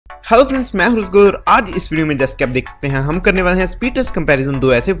Hello friends, मैं हूं। आज इस वीडियो में जैसे कि आप देख सकते हैं हम करने वाले हैं स्पीड टेस्ट कंपैरिजन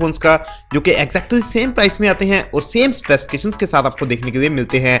दो ऐसे फोन्स का जो कि एग्जैक्टली सेम प्राइस में आते हैं और सेम स्पेसिफिकेशंस के साथ आपको देखने के लिए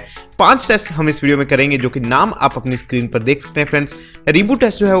मिलते हैं। 5 टेस्ट हम इस वीडियो में करेंगे जो कि नाम आप अपनी स्क्रीन पर देख सकते हैं। फ्रेंड्स, रीबूट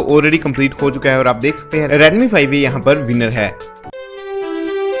टेस्ट जो है वो ऑलरेडी कंप्लीट हो चुका है और आप देख सकते हैं Redmi 5A यहाँ पर विनर है।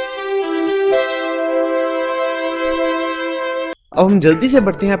 अब हम जल्दी से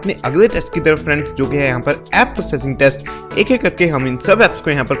बढ़ते हैं अपने अगले टेस्ट की तरफ फ्रेंड्स, जो कि है यहाँ पर ऐप प्रोसेसिंग टेस्ट। एक एक करके हम इन सब ऐप्स को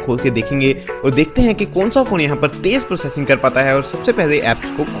यहाँ पर खोल के देखेंगे और देखते हैं कि कौन सा फोन यहाँ पर तेज प्रोसेसिंग कर पाता है और सबसे पहले ऐप्स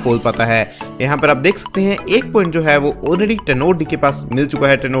को खोल पाता है। यहाँ पर आप देख सकते हैं एक पॉइंट जो है वो ऑलरेडी टेनोर डी के पास मिल चुका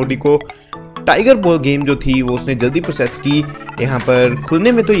है। टेनोर डी को टाइगर बॉल गेम जो थी वो उसने जल्दी प्रोसेस की। यहाँ पर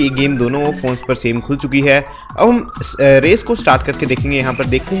खुलने में तो ये गेम दोनों फोन्स पर सेम खुल चुकी है। अब हम रेस को स्टार्ट करके देखेंगे। यहाँ पर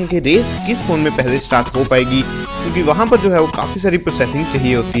देखते हैं कि रेस किस फोन में पहले स्टार्ट हो पाएगी, क्योंकि वहाँ पर जो है वो काफ़ी सारी प्रोसेसिंग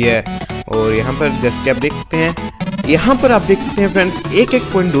चाहिए होती है। और यहाँ पर जैसे कि आप देख सकते हैं, यहाँ पर आप देख सकते हैं फ्रेंड्स एक एक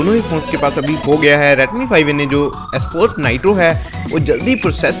पॉइंट दोनों ही फोन्स के पास अभी हो गया है। Redmi 5A ने जो S4 नाइट्रो है वो जल्दी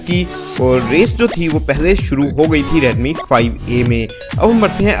प्रोसेस की और रेस जो थी वो पहले शुरू हो गई थी Redmi 5A में। अब हम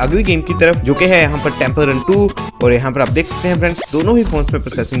बढ़ते हैं अगली गेम की तरफ जो कि है यहाँ पर टेम्पल रन 2। और यहाँ पर आप देख सकते हैं फ्रेंड्स दोनों ही फोन्स में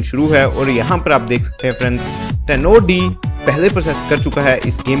प्रोसेसिंग शुरू है और यहाँ पर आप देख सकते हैं फ्रेंड्स टेनोर डी पहले प्रोसेस कर चुका है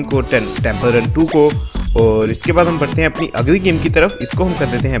इस गेम को, टेम्पल रन 2 को। और इसके बाद हम बढ़ते हैं अपनी अगली गेम की तरफ। इसको हम कर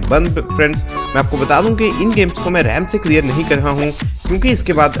देते हैं बंद। फ्रेंड्स, मैं आपको बता दूं कि इन गेम्स को मैं रैम से क्लियर नहीं कर रहा हूं, क्योंकि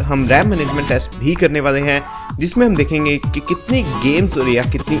इसके बाद हम रैम मैनेजमेंट टेस्ट भी करने वाले हैं जिसमें हम देखेंगे कि कितने गेम्स और या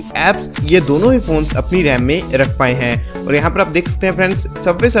कितनी एप्स ये दोनों ही फोन्स अपनी रैम में रख पाए हैं। और यहाँ पर आप देख सकते हैं फ्रेंड्स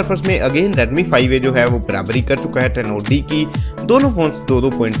सबवे सर्फर्स में अगेन Redmi 5A जो है वो बराबरी कर चुका है टेनोर डी की। दोनों फोन्स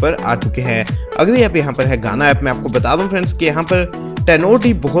 2-2 पॉइंट पर आ चुके हैं। अगली ऐप यहाँ पर है गाना ऐप। मैं आपको बता दूं फ्रेंड्स कि यहाँ पर टेनोर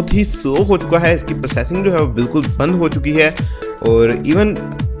डी बहुत ही स्लो हो चुका है। इसकी प्रोसेसिंग जो है वो बिल्कुल बंद हो चुकी है। और इवन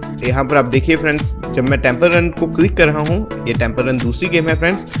यहाँ पर आप देखिए फ्रेंड्स, जब मैं टेम्पल रन को क्लिक कर रहा हूँ, ये टेम्पल रन दूसरी गेम है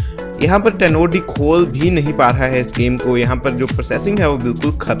फ्रेंड्स, यहाँ पर टेनोर डी खोल भी नहीं पा रहा है इस गेम को। यहाँ पर जो प्रोसेसिंग है वो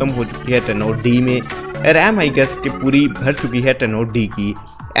बिल्कुल खत्म हो चुकी है टेनोर डी में। रैम आई गेस के पूरी भर चुकी है टेनोर डी की।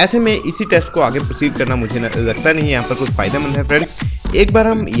 ऐसे में इसी टेस्ट को आगे प्रोसीड करना मुझे लगता नहीं है यहाँ पर कुछ फायदेमंद है। फ्रेंड्स, एक बार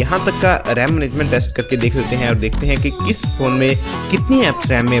हम यहाँ तक का रैम मैनेजमेंट टेस्ट करके देख लेते हैं और देखते हैं कि किस फोन में कितनी ऐप्स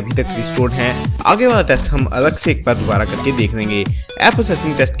रैम में अभी तक रिस्टोर्ड हैं। आगे वाला टेस्ट हम अलग से एक बार दोबारा करके देख लेंगे। ऐप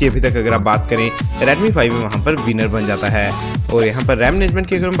प्रोसेसिंग टेस्ट की अभी तक अगर आप बात करें, Redmi 5A वहाँ पर विनर बन जाता है। और यहाँ पर रैम मैनेजमेंट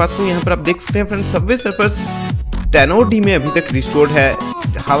की अगर हम बात करूँ, यहाँ पर आप देख सकते हैं friends Subway surfers tenure D में अभी तक रिस्टोर्ड है,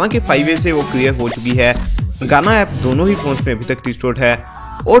 हालांकि 5A से वो क्लियर हो चुकी है। गाना ऐप दोनों ही फोन्स में अभी तक रिस्टोर्ड है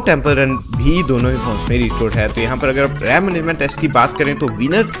और टेम्पल रन भी दोनों ही फोन्स में रिस्टोर्ड है। तो यहाँ पर अगर रैम मैनेजमेंट टेस्ट की बात करें तो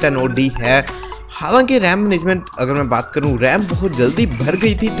विनर टेनोर डी है। हालांकि रैम मैनेजमेंट अगर मैं बात करूं, रैम बहुत जल्दी भर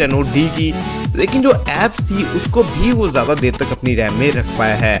गई थी टेनोर डी की, लेकिन जो एप्स थी उसको भी वो ज़्यादा देर तक अपनी रैम में रख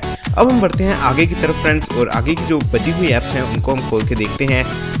पाया है। अब हम बढ़ते हैं आगे की तरफ फ्रेंड्स और आगे की जो बची हुई ऐप्स हैं उनको हम खोल के देखते हैं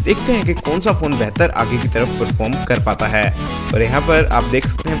कि कौन सा फ़ोन बेहतर आगे की तरफ परफॉर्म कर पाता है। और यहाँ पर आप देख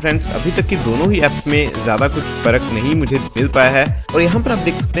सकते हैं फ्रेंड्स अभी तक की दोनों ही ऐप्स में ज़्यादा कुछ फर्क नहीं मुझे मिल पाया है। और यहाँ पर आप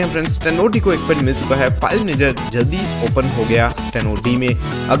देख सकते हैं फ्रेंड्स टेनोर डी को एक पॉइंट मिल चुका है। फाइल मैनेजर जल्दी ओपन हो गया टेनोर डी में।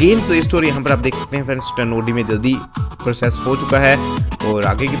 अगेन प्ले स्टोर यहाँ पर आप देख सकते हैं फ्रेंड्स टेनोर डी में जल्दी प्रोसेस हो चुका है। और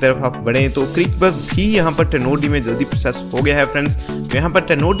आगे की तरफ आप बढ़ें तो क्रिक बस भी यहाँ पर टेनोर डी में जल्दी प्रोसेस हो गया है फ्रेंड्स। तो यहाँ पर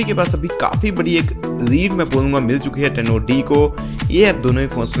टेनोर डी के पास अभी काफ़ी बड़ी एक लीड मैं बोलूँगा मिल चुकी है टेनोर डी को। ये ऐप दोनों ही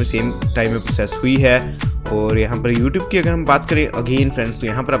फोन्स में सेम टाइम में प्रोसेस हुई है। और यहाँ पर YouTube की अगर हम बात करें अगेन फ्रेंड्स, तो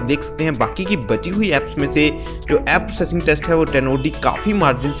यहाँ पर आप देख सकते हैं बाकी की बची हुई ऐप्स में से जो ऐप प्रोसेसिंग टेस्ट है वो टेनोर डी काफ़ी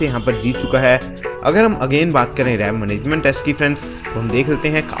मार्जिन से यहाँ पर जीत चुका है। अगर हम अगेन बात करें रैम मैनेजमेंट टेस्ट की फ्रेंड्स, तो हम देख लेते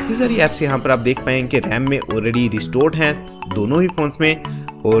हैं काफ़ी सारी ऐप्स यहाँ पर आप देख पाएंगे कि रैम में ऑलरेडी रिस्टोर्ड हैं दोनों ही फोन्स में।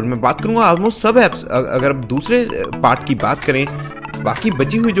 और मैं बात करूँगा ऑलमोस्ट सब ऐप्स, अगर दूसरे पार्ट की बात करें, बाकी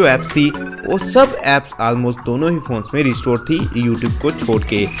बची हुई जो ऐप्स थी वो सब ऐप्स ऑलमोस्ट दोनों ही फोन्स में रिस्टोर थी YouTube को छोड़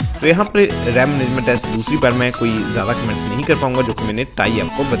के। तो यहाँ पर रैम मैनेजमेंट टेस्ट दूसरी बार मैं कोई ज़्यादा कमेंट्स नहीं कर पाऊंगा, जो कि मैंने टाई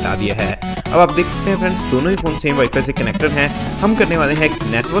आपको बता दिया है। अब आप देख सकते हैं फ्रेंड्स दोनों ही फोन सेम वाईफाई से कनेक्टेड हैं। हम करने वाले हैं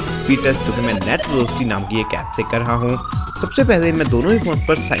नेटवर्क स्पीड टेस्ट, जो कि मैं नेट वेलोसिटी नाम की एक ऐप से कर रहा हूँ। सबसे पहले मैं दोनों ही फोन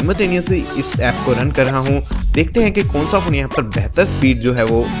पर साइमल्टेनियसली इस ऐप को रन कर रहा हूँ। देखते हैं कि कौन सा फोन यहाँ पर बेहतर स्पीड जो है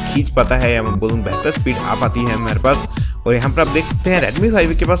वो खींच पाता है, या मैं बोलूँ बेहतर स्पीड आ पाती है हमारे पास। और यहाँ पर आप देख सकते हैं Redmi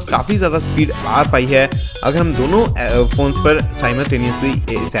 5A के पास काफ़ी ज़्यादा स्पीड आ पाई है अगर हम दोनों फ़ोन्स पर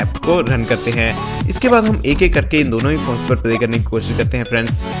साइमल्टेनियसली इस ऐप को रन करते हैं। इसके बाद हम एक एक करके इन दोनों ही फ़ोन्स पर प्ले करने की कोशिश करते हैं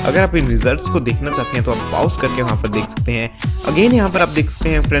फ्रेंड्स। अगर आप इन रिजल्ट्स को देखना चाहते हैं तो आप पॉज करके वहाँ पर देख सकते हैं। अगेन यहाँ पर आप देख सकते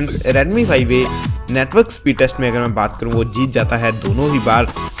हैं friends Redmi 5A network speed test में अगर मैं बात करूँ वो जीत जाता है दोनों ही बार।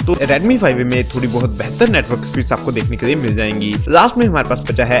 तो Redmi 5A में थोड़ी बहुत बेहतर नेटवर्क स्पीड्स आपको देखने के लिए मिल जाएंगी। लास्ट में हमारे पास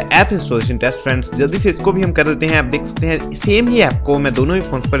बचा है ऐप इंस्टॉलेशन टेस्ट फ्रेंड्स, जल्दी से इसको भी हम कर देते हैं। आप देख सकते हैं सेम ही ऐप को मैं दोनों ही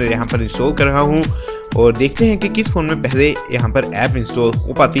फोन्स पर यहाँ पर इंस्टॉल कर रहा हूँ और देखते हैं कि किस फ़ोन में पहले यहाँ पर ऐप इंस्टॉल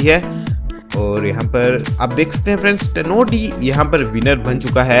हो पाती है। और यहाँ पर आप देख सकते हैं फ्रेंड्स, टेनोर डी यहाँ पर विनर बन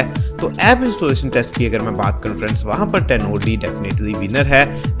चुका है। तो ऐप इंस्टॉलेशन टेस्ट की अगर मैं बात करूँ फ्रेंड्स, वहाँ पर टेनोर डी डेफिनेटली विनर है।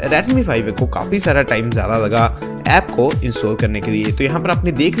 Redmi 5 को काफ़ी सारा टाइम ज़्यादा लगा ऐप को इंस्टॉल करने के लिए। तो यहाँ पर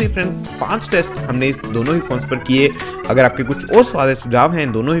आपने देख ली फ्रेंड्स, 5 टेस्ट हमने दोनों ही फ़ोन्स पर किए। अगर आपके कुछ और सवाल सुझाव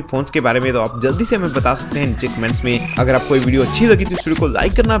हैं दोनों ही फ़ोन्स के बारे में, तो आप जल्दी से हमें बता सकते हैं नीचे कमेंट्स में। अगर आपको ये वीडियो अच्छी लगी तो इस वीडियो को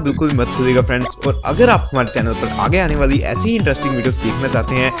लाइक करना बिल्कुल भी मत भूलिएगा फ्रेंड्स। और अगर आप हमारे चैनल पर आगे आने वाली ऐसी ही इंटरेस्टिंग वीडियोस देखना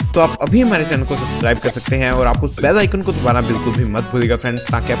चाहते हैं तो आप अभी हमारे चैनल को सब्सक्राइब कर सकते हैं और आप उस बेल आइकन को दबाना बिल्कुल भी मत भूलिएगा फ्रेंड्स,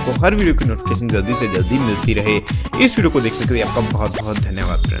 ताकि आपको हर वीडियो की नोटिफिकेशन जल्दी से जल्दी मिलती रहे। इस वीडियो को देखने के लिए आपका बहुत बहुत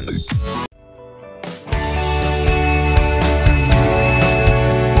धन्यवाद फ्रेंड्स।